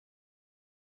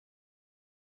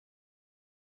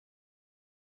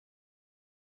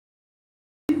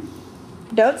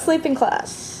Don't sleep in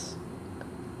class.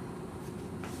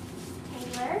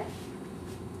 Taylor?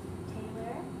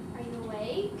 Taylor, are you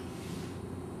awake?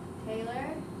 Taylor,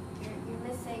 you're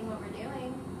missing what we're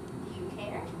doing. Do you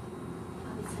care?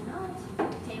 Obviously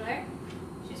not. Taylor?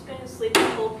 She's been asleep the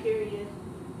whole period.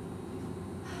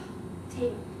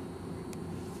 Taylor.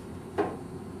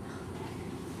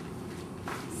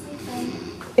 Sleep then.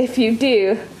 If you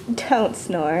do, don't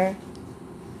snore.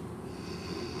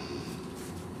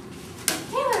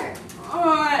 Taylor!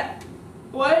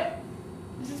 What?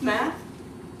 Is this math?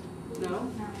 No.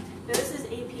 No. This is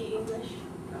AP English.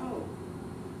 Oh.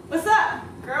 What's up?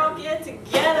 Girl, get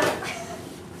together.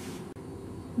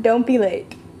 Don't be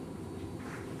late.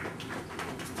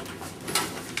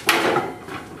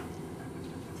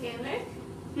 Taylor?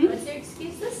 Hmm? What's your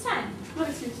excuse this time? What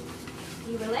excuse?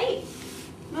 You were late.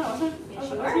 No, I wasn't. Yes, I you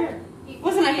was were. here.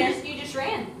 Wasn't I here? You just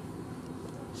ran.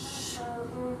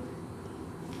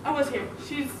 I was here.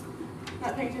 She's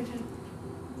not paying attention.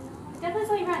 I definitely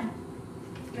saw you run.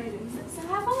 No, you didn't. So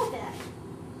have fun with it.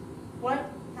 What?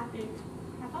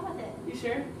 Have fun with it. You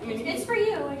sure? I mean, It's for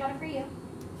you. I got it for you.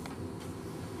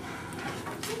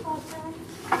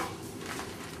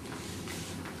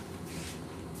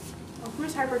 Oh,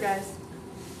 Miss Harper, guys.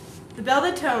 The bell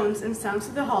that tones and sounds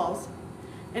through the halls,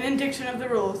 an indiction of the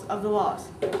rules of the laws.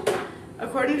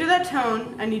 According to that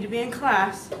tone, I need to be in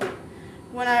class.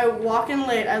 When I walk in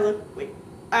late,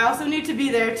 I also need to be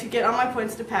there to get all my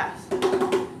points to pass.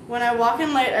 When I walk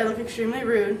in late, I look extremely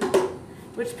rude,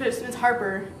 which puts Miss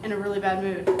Harper in a really bad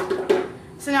mood.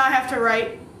 So now I have to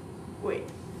write, I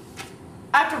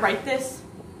have to write this?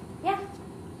 Yeah.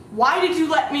 Why did you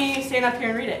let me stand up here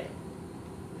and read it?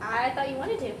 I thought you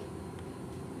wanted to.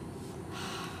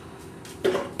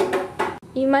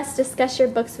 You must discuss your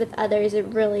books with others. It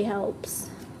really helps.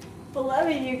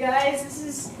 Beloved, you guys, this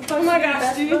is oh my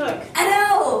gosh, dude. Book. I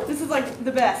know! This is like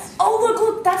the best. Oh,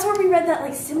 look, that's where we read that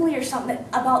like simile or something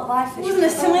about life. It wasn't a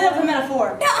simile, that was a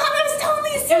metaphor. No, that was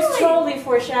totally a It simile! was totally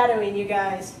foreshadowing, you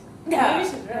guys. No. Maybe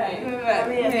she's right.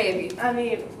 Maybe. I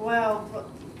mean, wow.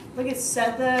 Look at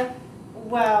Setha.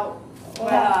 Wow.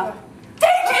 Wow.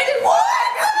 Taken one!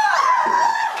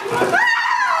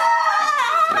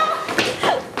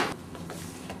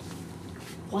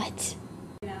 What?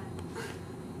 No.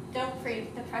 Don't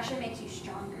freak. The pressure makes you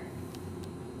stronger.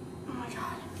 Oh my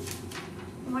god.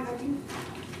 Oh my god, do you know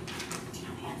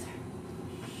the answer?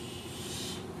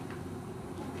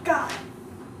 God.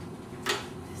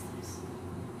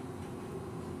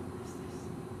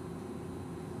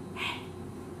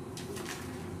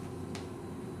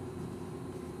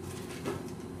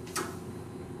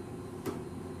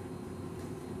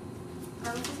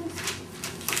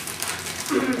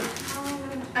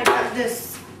 I got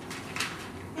this.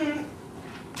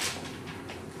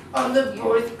 On the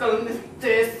boys con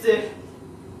this.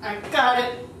 I got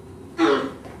it.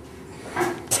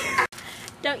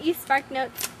 Don't use spark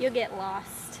notes. You'll get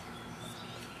lost.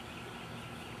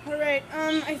 Alright,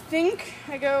 I think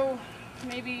I go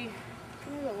maybe to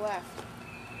the left.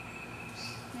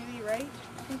 Maybe right?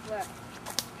 I think left.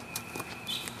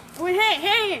 Oh, wait,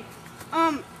 hey!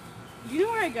 Do you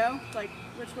know where I go? Like,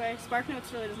 which way? Spark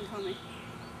Notes really doesn't tell me.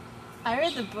 I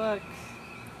read the book.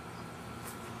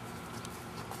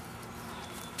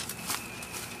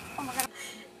 Oh my god.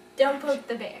 Don't poke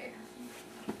the bear.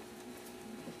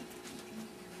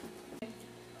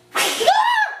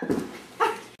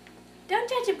 Don't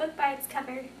judge a book by its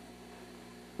cover.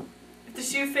 If the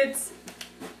shoe fits,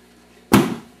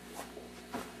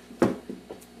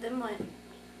 Then what?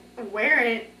 wear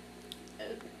it.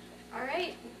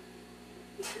 Alright.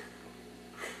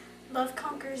 Love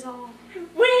conquers all.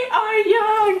 We are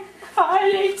young,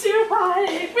 heartache to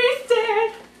heartache, we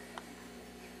stand.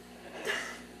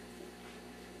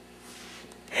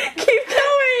 Keep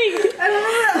going! I don't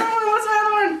remember that other one. What's my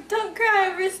other one? Don't cry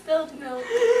over spilled milk.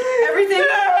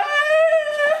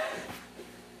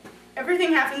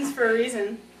 Everything happens for a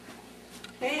reason.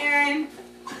 Hey, Erin.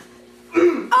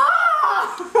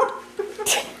 Oh!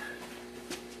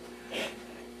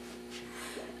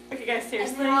 Okay, guys, And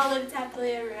seriously. they all lived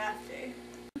happily ever after.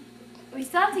 We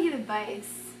still have to give advice.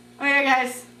 Okay,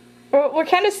 guys. We're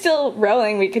kind of still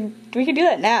rolling. We could do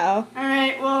that now. All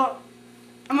right. Well,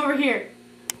 I'm over here.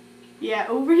 Yeah,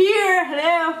 over here.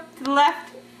 Hello. To the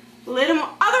left. Little more.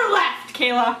 Other left,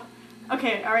 Kayla.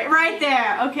 Okay. All right. Right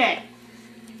there. Okay.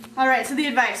 All right. So the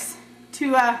advice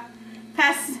to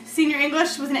pass senior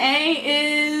English with an A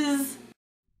is.